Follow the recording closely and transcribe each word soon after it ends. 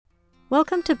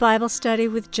Welcome to Bible Study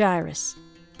with Jairus,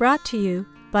 brought to you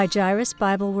by Jairus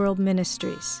Bible World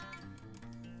Ministries.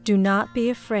 Do not be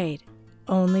afraid,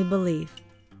 only believe.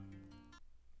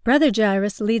 Brother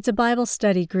Jairus leads a Bible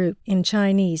study group in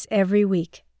Chinese every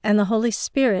week, and the Holy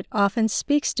Spirit often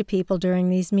speaks to people during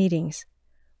these meetings.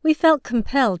 We felt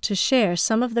compelled to share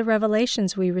some of the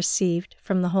revelations we received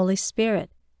from the Holy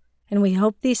Spirit, and we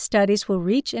hope these studies will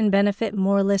reach and benefit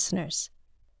more listeners.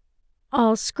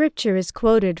 All scripture is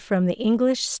quoted from the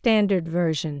English Standard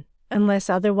Version, unless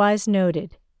otherwise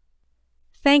noted.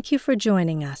 Thank you for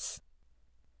joining us.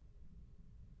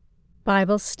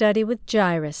 Bible Study with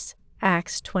Jairus,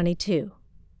 Acts 22.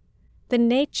 The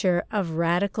nature of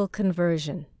radical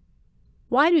conversion.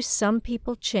 Why do some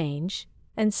people change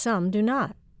and some do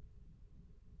not?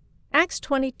 Acts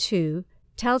 22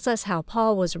 tells us how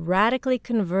Paul was radically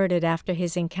converted after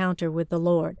his encounter with the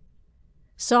Lord.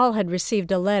 Saul had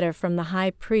received a letter from the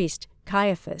High Priest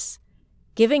Caiaphas,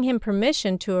 giving him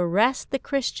permission to arrest the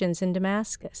Christians in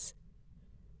Damascus.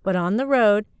 But on the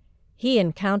road, he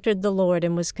encountered the Lord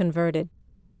and was converted.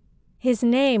 His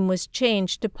name was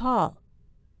changed to Paul.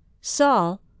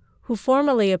 Saul, who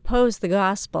formerly opposed the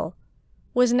gospel,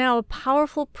 was now a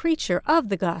powerful preacher of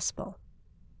the gospel.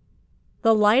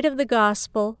 The light of the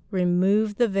gospel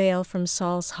removed the veil from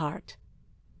Saul's heart.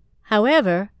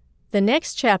 However, the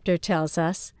next chapter tells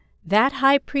us that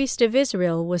high priest of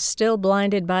Israel was still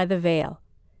blinded by the veil.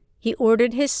 He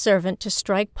ordered his servant to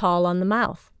strike Paul on the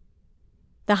mouth.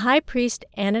 The high priest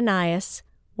Ananias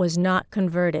was not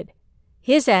converted.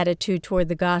 His attitude toward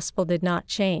the gospel did not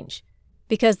change,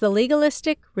 because the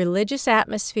legalistic, religious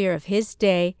atmosphere of his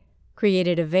day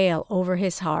created a veil over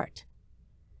his heart.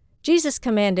 Jesus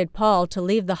commanded Paul to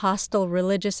leave the hostile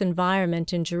religious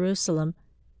environment in Jerusalem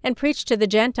and preach to the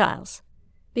Gentiles,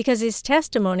 because his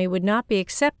testimony would not be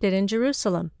accepted in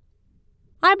Jerusalem.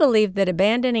 I believe that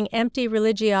abandoning empty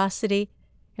religiosity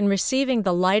and receiving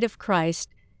the light of Christ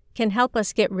can help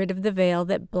us get rid of the veil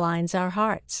that blinds our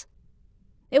hearts.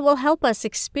 It will help us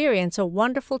experience a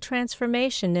wonderful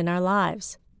transformation in our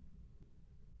lives.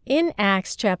 In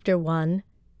Acts chapter 1,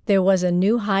 there was a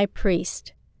new high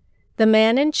priest. The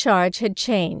man in charge had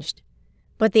changed,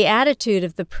 but the attitude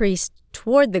of the priest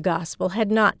toward the gospel had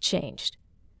not changed.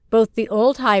 Both the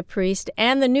old high priest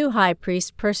and the new high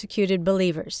priest persecuted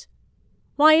believers.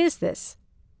 Why is this?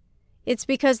 It's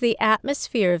because the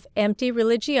atmosphere of empty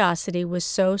religiosity was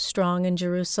so strong in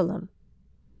Jerusalem.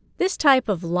 This type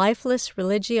of lifeless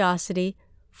religiosity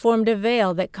formed a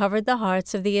veil that covered the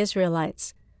hearts of the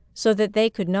Israelites so that they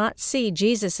could not see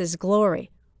Jesus'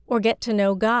 glory or get to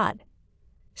know God.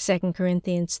 2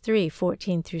 Corinthians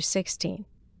 3:14-16.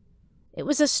 It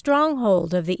was a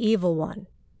stronghold of the evil one.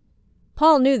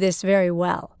 Paul knew this very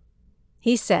well.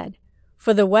 He said,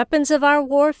 "For the weapons of our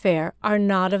warfare are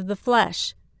not of the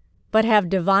flesh, but have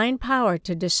divine power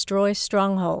to destroy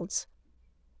strongholds.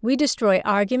 We destroy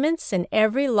arguments and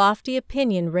every lofty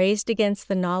opinion raised against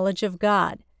the knowledge of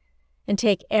God, and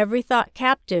take every thought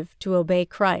captive to obey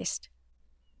Christ."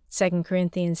 2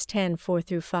 Corinthians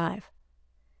 10:4-5.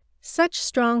 Such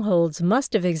strongholds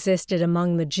must have existed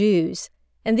among the Jews,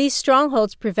 and these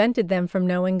strongholds prevented them from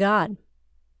knowing God.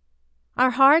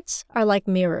 Our hearts are like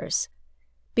mirrors.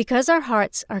 Because our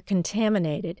hearts are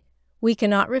contaminated, we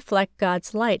cannot reflect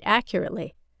God's light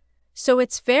accurately. So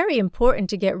it's very important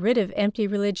to get rid of empty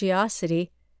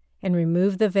religiosity and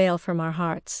remove the veil from our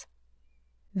hearts.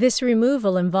 This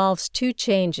removal involves two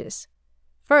changes.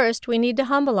 First, we need to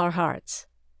humble our hearts.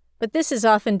 But this is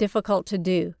often difficult to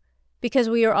do because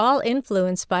we are all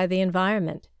influenced by the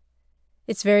environment.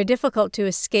 It's very difficult to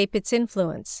escape its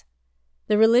influence.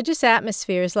 The religious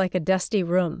atmosphere is like a dusty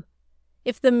room.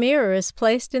 If the mirror is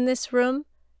placed in this room,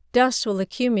 dust will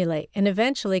accumulate and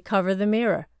eventually cover the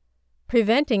mirror,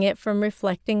 preventing it from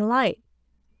reflecting light.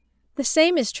 The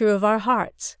same is true of our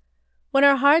hearts. When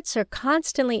our hearts are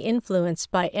constantly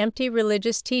influenced by empty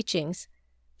religious teachings,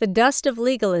 the dust of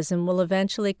legalism will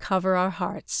eventually cover our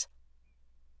hearts.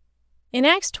 In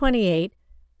Acts 28,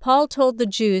 Paul told the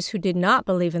Jews who did not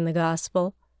believe in the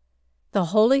gospel,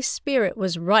 "The Holy Spirit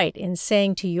was right in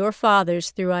saying to your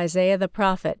fathers through Isaiah the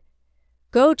prophet,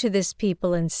 'Go to this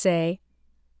people and say,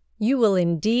 you will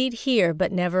indeed hear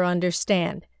but never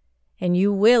understand, and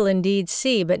you will indeed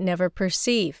see but never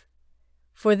perceive.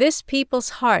 For this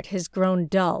people's heart has grown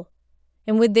dull,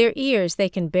 and with their ears they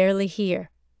can barely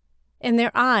hear, and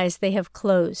their eyes they have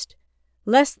closed,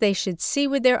 lest they should see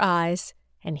with their eyes,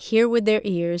 and hear with their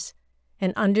ears,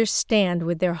 and understand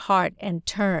with their heart and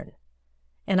turn,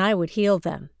 and I would heal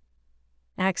them."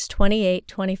 Acts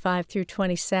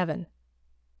 28:25-27.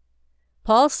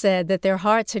 Paul said that their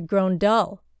hearts had grown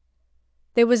dull.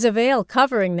 There was a veil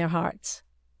covering their hearts.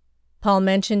 Paul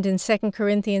mentioned in 2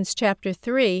 Corinthians chapter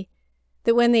 3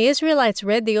 that when the Israelites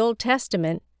read the Old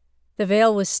Testament, the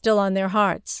veil was still on their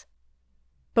hearts.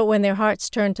 But when their hearts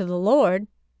turned to the Lord,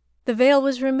 the veil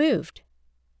was removed.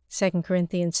 2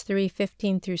 Corinthians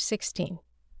 3:15 through 16.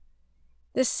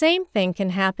 The same thing can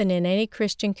happen in any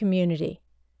Christian community.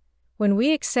 When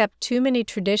we accept too many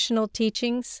traditional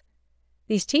teachings,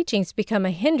 these teachings become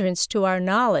a hindrance to our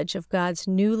knowledge of God's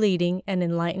new leading and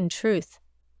enlightened truth.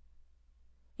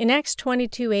 In Acts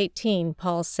 22:18,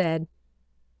 Paul said,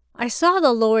 "I saw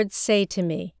the Lord say to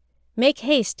me, 'Make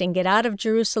haste and get out of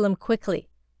Jerusalem quickly,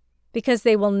 because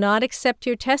they will not accept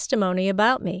your testimony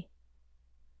about me.'"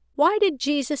 Why did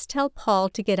Jesus tell Paul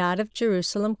to get out of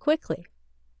Jerusalem quickly?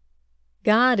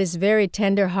 God is very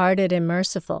tender-hearted and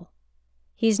merciful.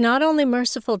 He's not only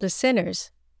merciful to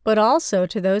sinners, but also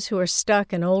to those who are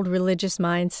stuck in old religious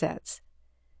mindsets.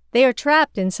 They are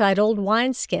trapped inside old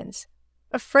wineskins,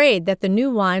 afraid that the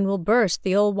new wine will burst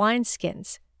the old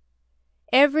wineskins.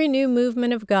 Every new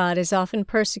movement of God is often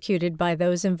persecuted by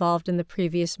those involved in the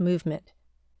previous movement.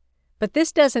 But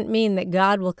this doesn't mean that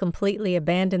God will completely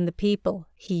abandon the people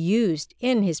He used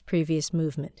in His previous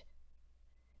movement.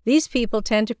 These people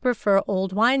tend to prefer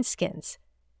old wineskins.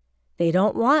 They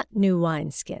don't want new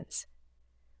wineskins.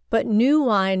 But new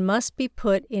wine must be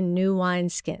put in new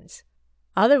wineskins.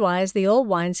 Otherwise, the old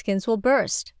wineskins will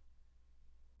burst.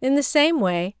 In the same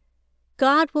way,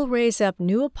 God will raise up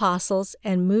new apostles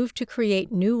and move to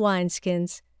create new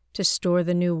wineskins to store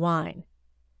the new wine.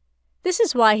 This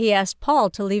is why He asked Paul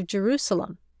to leave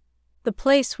Jerusalem, the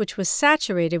place which was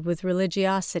saturated with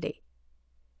religiosity.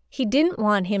 He didn't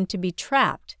want him to be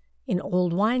trapped in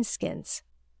old wineskins.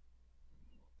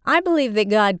 I believe that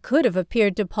God could have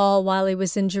appeared to Paul while he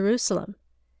was in Jerusalem,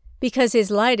 because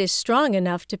His light is strong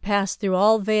enough to pass through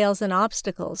all veils and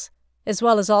obstacles, as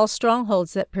well as all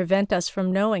strongholds that prevent us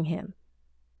from knowing Him.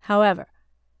 However,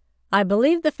 I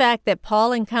believe the fact that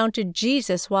Paul encountered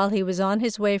Jesus while he was on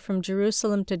his way from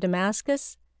Jerusalem to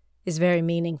Damascus is very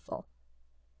meaningful.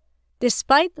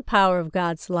 Despite the power of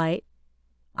God's light,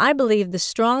 I believe the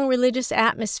strong religious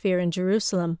atmosphere in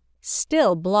Jerusalem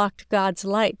still blocked God's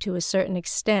light to a certain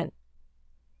extent.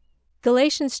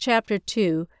 Galatians chapter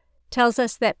 2 tells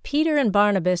us that Peter and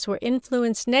Barnabas were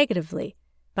influenced negatively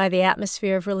by the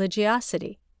atmosphere of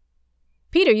religiosity.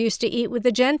 Peter used to eat with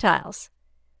the Gentiles,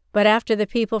 but after the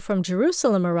people from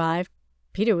Jerusalem arrived,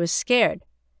 Peter was scared.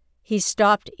 He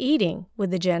stopped eating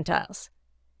with the Gentiles.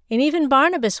 And even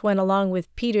Barnabas went along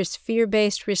with Peter's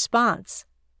fear-based response.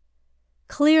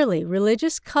 Clearly,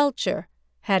 religious culture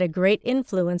had a great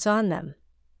influence on them.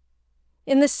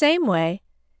 In the same way,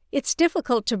 it's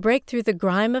difficult to break through the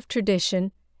grime of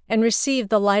tradition and receive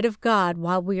the light of God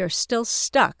while we are still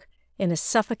stuck in a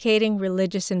suffocating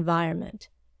religious environment.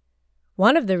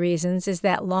 One of the reasons is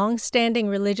that long-standing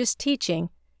religious teaching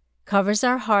covers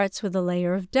our hearts with a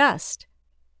layer of dust.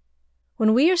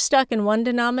 When we are stuck in one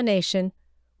denomination,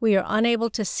 we are unable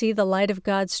to see the light of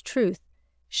God's truth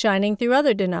shining through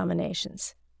other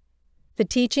denominations. The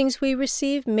teachings we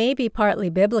receive may be partly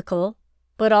biblical,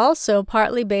 but also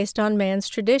partly based on man's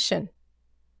tradition.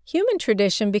 Human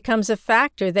tradition becomes a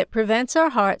factor that prevents our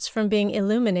hearts from being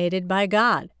illuminated by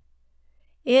God.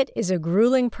 It is a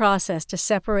grueling process to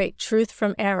separate truth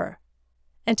from error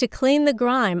and to clean the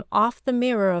grime off the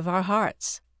mirror of our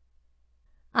hearts.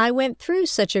 I went through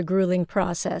such a grueling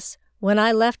process when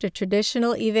I left a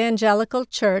traditional evangelical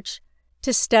church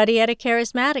to study at a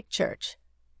charismatic church.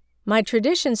 My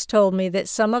traditions told me that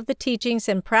some of the teachings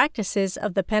and practices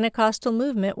of the Pentecostal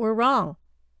movement were wrong.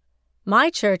 My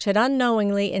church had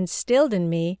unknowingly instilled in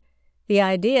me the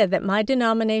idea that my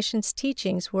denomination's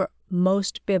teachings were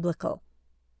most biblical.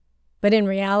 But in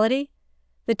reality,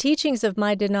 the teachings of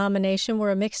my denomination were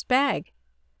a mixed bag.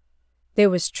 There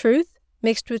was truth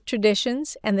mixed with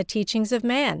traditions and the teachings of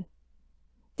man.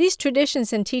 These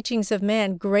traditions and teachings of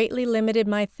man greatly limited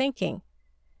my thinking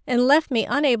and left me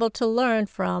unable to learn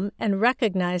from and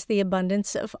recognize the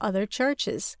abundance of other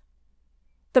churches.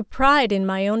 The pride in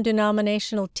my own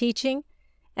denominational teaching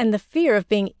and the fear of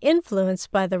being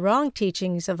influenced by the wrong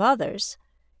teachings of others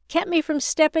kept me from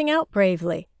stepping out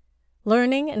bravely,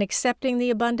 learning and accepting the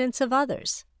abundance of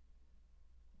others.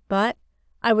 But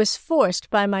I was forced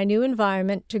by my new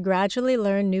environment to gradually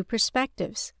learn new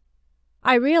perspectives.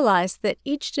 I realized that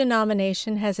each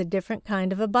denomination has a different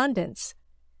kind of abundance.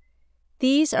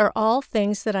 These are all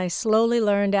things that I slowly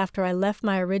learned after I left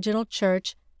my original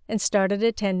church and started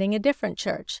attending a different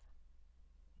church.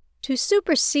 To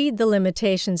supersede the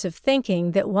limitations of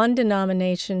thinking that one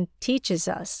denomination teaches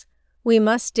us, we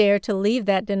must dare to leave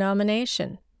that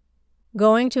denomination.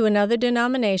 Going to another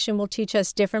denomination will teach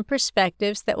us different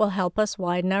perspectives that will help us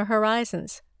widen our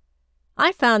horizons.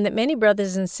 I found that many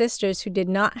brothers and sisters who did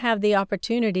not have the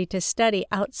opportunity to study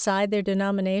outside their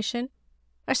denomination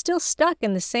are still stuck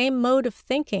in the same mode of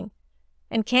thinking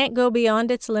and can't go beyond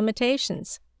its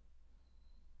limitations.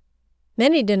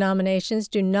 Many denominations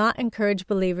do not encourage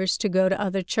believers to go to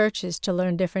other churches to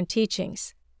learn different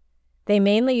teachings. They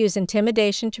mainly use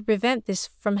intimidation to prevent this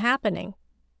from happening.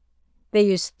 They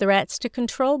use threats to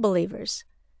control believers.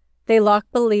 They lock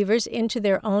believers into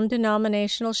their own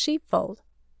denominational sheepfold.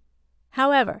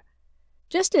 However,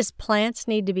 just as plants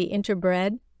need to be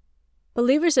interbred,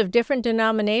 believers of different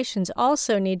denominations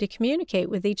also need to communicate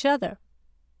with each other.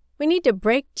 We need to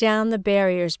break down the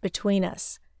barriers between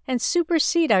us and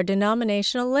supersede our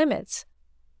denominational limits.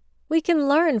 We can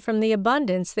learn from the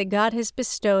abundance that God has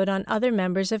bestowed on other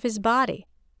members of His body.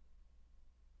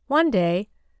 One day,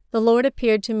 the Lord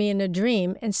appeared to me in a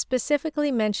dream and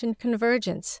specifically mentioned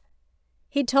convergence.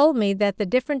 He told me that the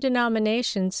different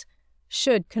denominations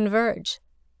should converge.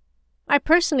 I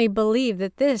personally believe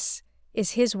that this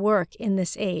is His work in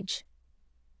this age.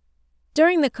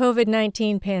 During the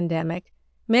COVID-19 pandemic,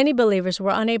 many believers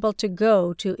were unable to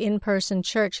go to in-person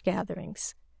church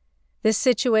gatherings. This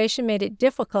situation made it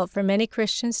difficult for many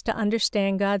Christians to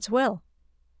understand God's will.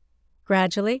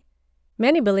 Gradually,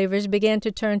 many believers began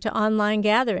to turn to online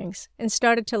gatherings and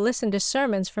started to listen to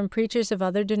sermons from preachers of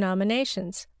other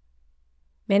denominations.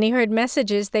 Many heard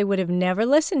messages they would have never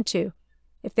listened to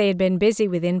if they had been busy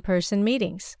with in-person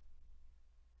meetings.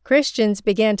 Christians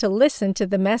began to listen to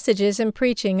the messages and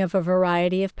preaching of a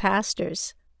variety of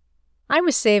pastors. I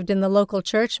was saved in the local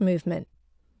church movement.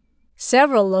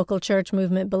 Several local church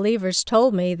movement believers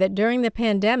told me that during the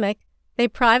pandemic, they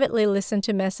privately listened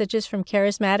to messages from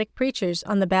charismatic preachers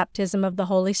on the baptism of the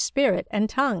Holy Spirit and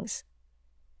tongues.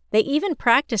 They even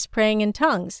practiced praying in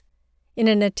tongues in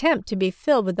an attempt to be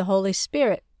filled with the Holy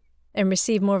Spirit and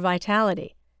receive more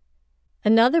vitality.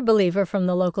 Another believer from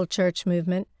the local church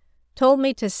movement told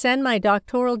me to send my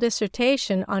doctoral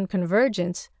dissertation on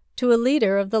convergence to a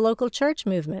leader of the local church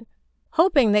movement,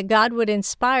 hoping that God would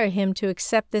inspire him to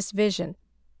accept this vision.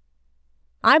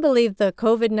 I believe the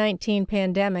COVID-19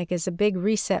 pandemic is a big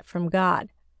reset from God.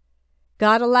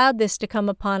 God allowed this to come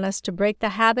upon us to break the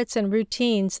habits and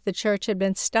routines the church had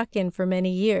been stuck in for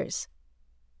many years.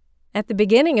 At the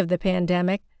beginning of the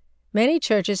pandemic, many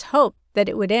churches hoped that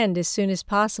it would end as soon as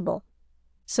possible,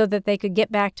 so that they could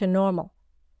get back to normal.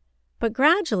 But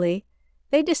gradually,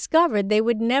 they discovered they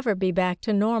would never be back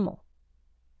to normal.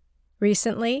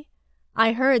 Recently,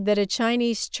 I heard that a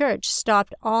Chinese church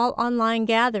stopped all online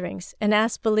gatherings and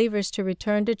asked believers to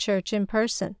return to church in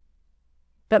person.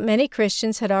 But many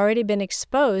Christians had already been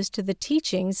exposed to the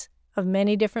teachings of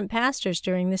many different pastors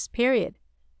during this period.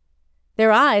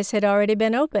 Their eyes had already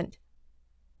been opened.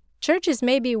 Churches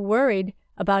may be worried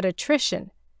about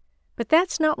attrition, but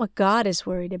that's not what God is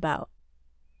worried about.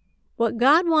 What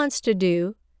God wants to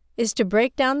do is to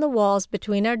break down the walls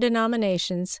between our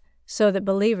denominations so that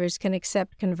believers can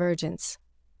accept convergence.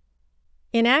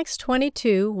 In Acts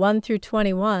 22,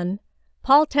 1-21,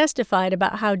 Paul testified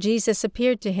about how Jesus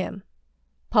appeared to him.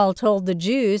 Paul told the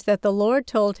Jews that the Lord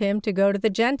told him to go to the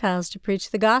Gentiles to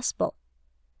preach the gospel.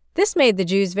 This made the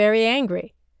Jews very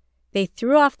angry. They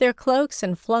threw off their cloaks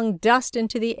and flung dust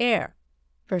into the air.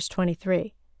 Verse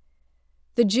 23.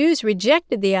 The Jews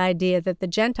rejected the idea that the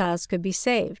Gentiles could be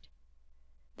saved.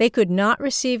 They could not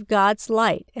receive God's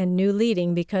light and new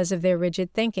leading because of their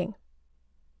rigid thinking.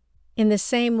 In the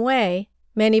same way,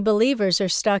 many believers are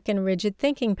stuck in rigid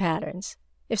thinking patterns.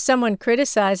 If someone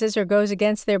criticizes or goes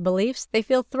against their beliefs, they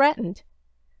feel threatened.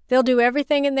 They'll do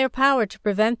everything in their power to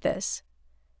prevent this.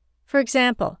 For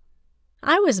example,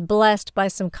 I was blessed by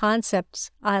some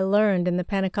concepts I learned in the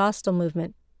Pentecostal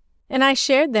movement, and I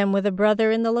shared them with a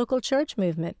brother in the local church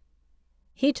movement.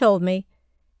 He told me,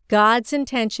 God's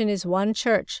intention is one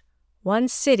church, one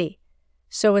city,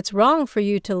 so it's wrong for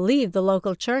you to leave the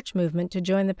local church movement to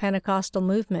join the Pentecostal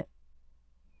movement.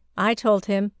 I told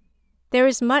him, there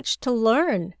is much to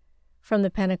learn from the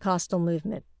Pentecostal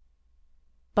movement.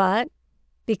 But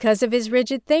because of his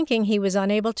rigid thinking, he was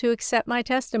unable to accept my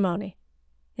testimony.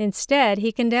 Instead,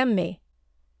 he condemned me.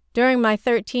 During my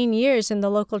 13 years in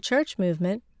the local church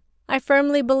movement, I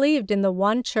firmly believed in the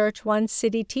one church, one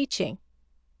city teaching.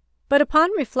 But upon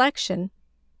reflection,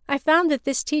 I found that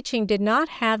this teaching did not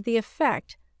have the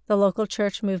effect the local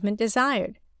church movement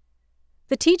desired.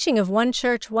 The teaching of one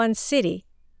church, one city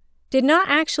did not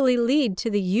actually lead to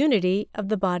the unity of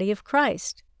the body of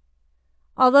Christ.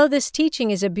 Although this teaching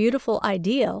is a beautiful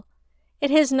ideal,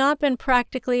 it has not been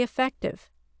practically effective.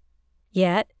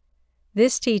 Yet,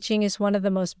 this teaching is one of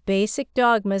the most basic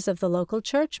dogmas of the local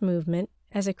church movement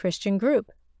as a Christian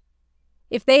group.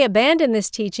 If they abandon this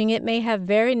teaching, it may have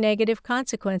very negative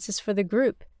consequences for the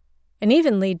group, and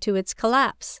even lead to its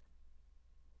collapse.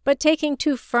 But taking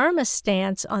too firm a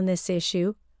stance on this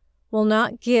issue will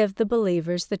not give the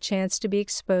believers the chance to be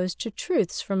exposed to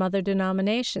truths from other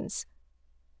denominations.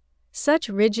 Such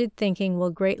rigid thinking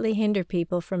will greatly hinder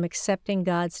people from accepting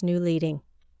God's new leading.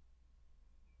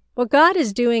 What God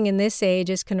is doing in this age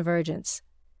is convergence.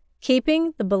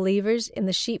 Keeping the believers in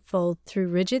the sheepfold through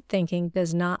rigid thinking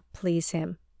does not please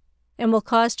Him, and will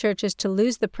cause churches to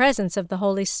lose the presence of the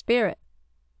Holy Spirit.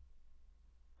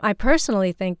 I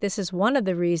personally think this is one of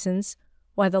the reasons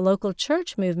why the local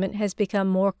church movement has become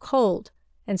more cold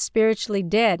and spiritually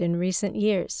dead in recent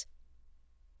years.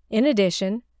 In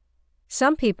addition,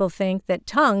 some people think that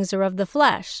tongues are of the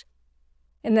flesh,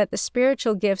 and that the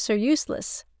spiritual gifts are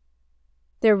useless.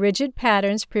 Their rigid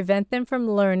patterns prevent them from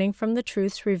learning from the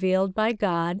truths revealed by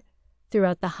God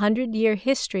throughout the 100-year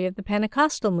history of the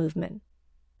Pentecostal movement.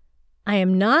 I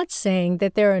am not saying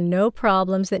that there are no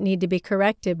problems that need to be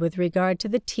corrected with regard to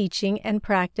the teaching and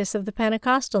practice of the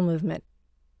Pentecostal movement.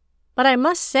 But I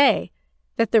must say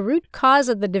that the root cause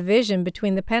of the division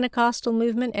between the Pentecostal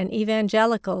movement and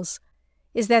evangelicals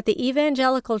is that the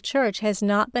evangelical church has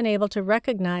not been able to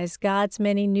recognize God's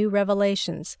many new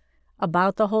revelations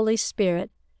about the Holy Spirit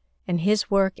and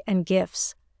His work and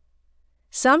gifts.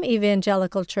 Some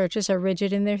evangelical churches are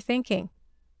rigid in their thinking.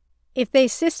 If they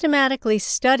systematically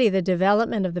study the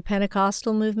development of the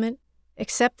Pentecostal movement,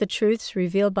 accept the truths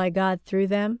revealed by God through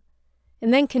them,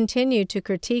 and then continue to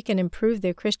critique and improve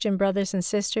their Christian brothers and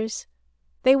sisters,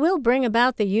 they will bring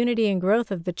about the unity and growth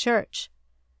of the church.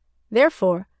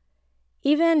 Therefore,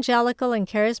 evangelical and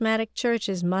charismatic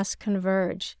churches must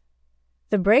converge.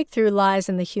 The breakthrough lies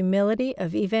in the humility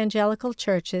of evangelical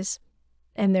churches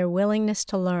and their willingness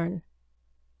to learn.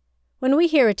 When we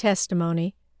hear a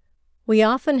testimony, we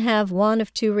often have one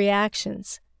of two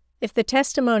reactions. If the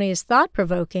testimony is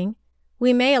thought-provoking,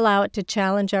 we may allow it to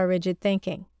challenge our rigid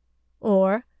thinking.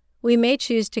 Or, we may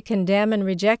choose to condemn and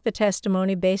reject the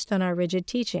testimony based on our rigid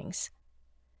teachings.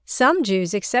 Some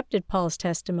Jews accepted Paul's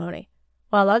testimony,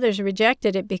 while others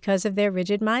rejected it because of their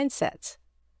rigid mindsets.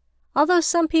 Although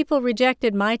some people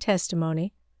rejected my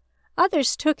testimony,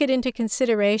 others took it into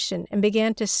consideration and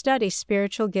began to study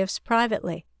spiritual gifts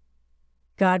privately.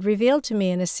 God revealed to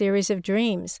me in a series of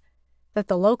dreams that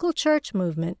the local church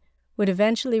movement would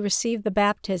eventually receive the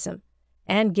baptism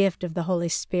and gift of the Holy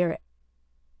Spirit.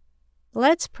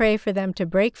 Let's pray for them to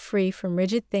break free from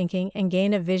rigid thinking and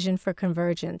gain a vision for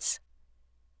convergence.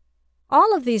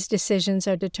 All of these decisions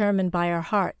are determined by our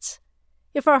hearts.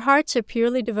 If our hearts are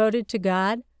purely devoted to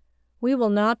God, we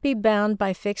will not be bound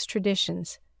by fixed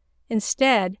traditions.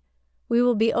 Instead, we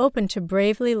will be open to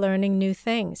bravely learning new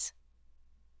things.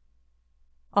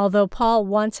 Although Paul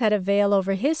once had a veil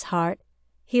over his heart,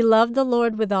 he loved the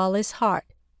Lord with all his heart,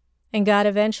 and God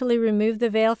eventually removed the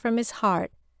veil from his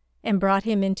heart and brought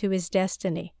him into his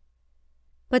destiny.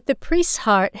 But the priest's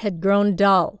heart had grown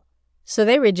dull, so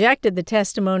they rejected the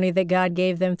testimony that God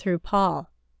gave them through Paul.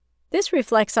 This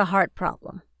reflects a heart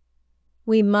problem.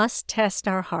 We must test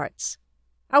our hearts.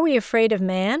 Are we afraid of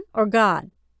man or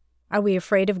God? Are we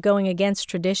afraid of going against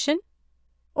tradition?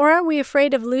 Or are we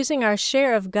afraid of losing our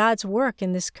share of God's work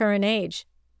in this current age?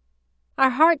 Our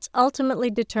hearts ultimately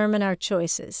determine our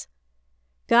choices.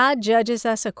 God judges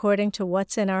us according to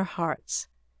what's in our hearts.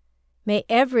 May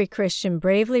every Christian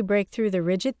bravely break through the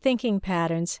rigid thinking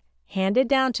patterns handed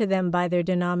down to them by their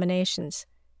denominations.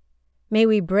 May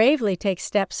we bravely take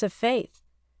steps of faith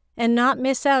and not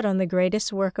miss out on the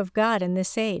greatest work of God in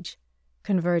this age,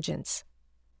 convergence.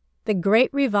 The great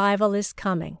revival is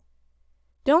coming.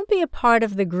 Don't be a part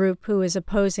of the group who is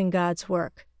opposing God's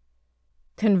work.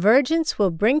 Convergence will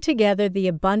bring together the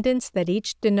abundance that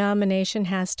each denomination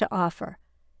has to offer.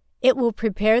 It will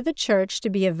prepare the church to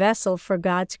be a vessel for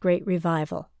God's great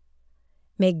revival.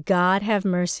 May God have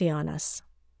mercy on us.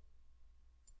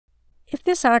 If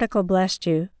this article blessed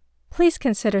you, please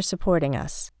consider supporting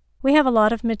us. We have a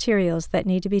lot of materials that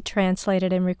need to be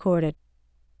translated and recorded.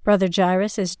 Brother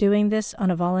Jairus is doing this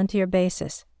on a volunteer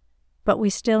basis, but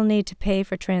we still need to pay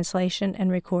for translation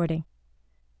and recording.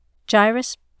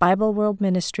 Jairus Bible World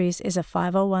Ministries is a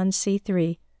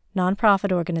 501c3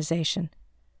 nonprofit organization,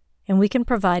 and we can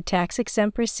provide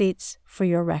tax-exempt receipts for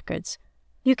your records.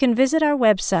 You can visit our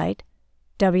website,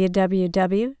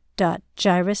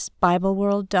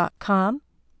 www.jairusbibleworld.com,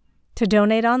 to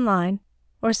donate online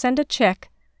or send a check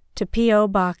to P.O.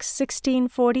 Box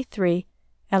 1643,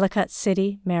 Ellicott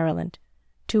City, Maryland,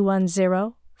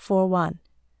 21041.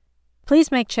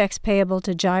 Please make checks payable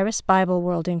to Jairus Bible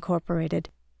World Incorporated.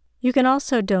 You can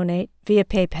also donate via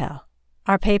PayPal.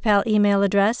 Our PayPal email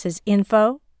address is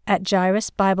info@jairusbibleworld.com. at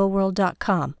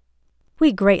jairusbibleworld.com.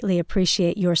 We greatly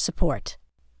appreciate your support.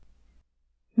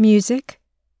 Music,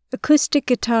 Acoustic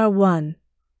Guitar 1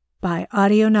 by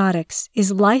Audionautics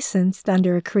is licensed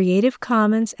under a Creative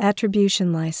Commons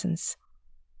Attribution License.